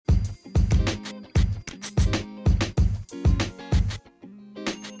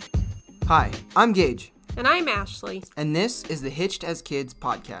Hi, I'm Gage, And I'm Ashley, and this is the Hitched as Kids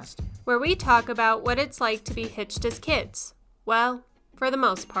podcast. where we talk about what it's like to be hitched as kids. Well, for the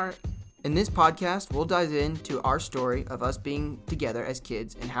most part. In this podcast, we'll dive into our story of us being together as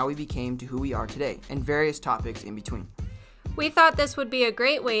kids and how we became to who we are today, and various topics in between. We thought this would be a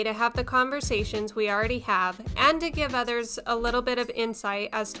great way to have the conversations we already have and to give others a little bit of insight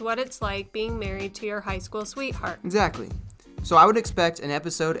as to what it's like being married to your high school sweetheart. Exactly. So I would expect an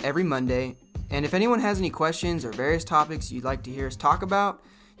episode every Monday, and if anyone has any questions or various topics you'd like to hear us talk about,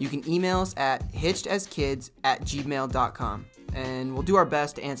 you can email us at hitchedaskids@gmail.com, and we'll do our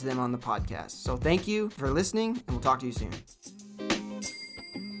best to answer them on the podcast. So thank you for listening, and we'll talk to you soon.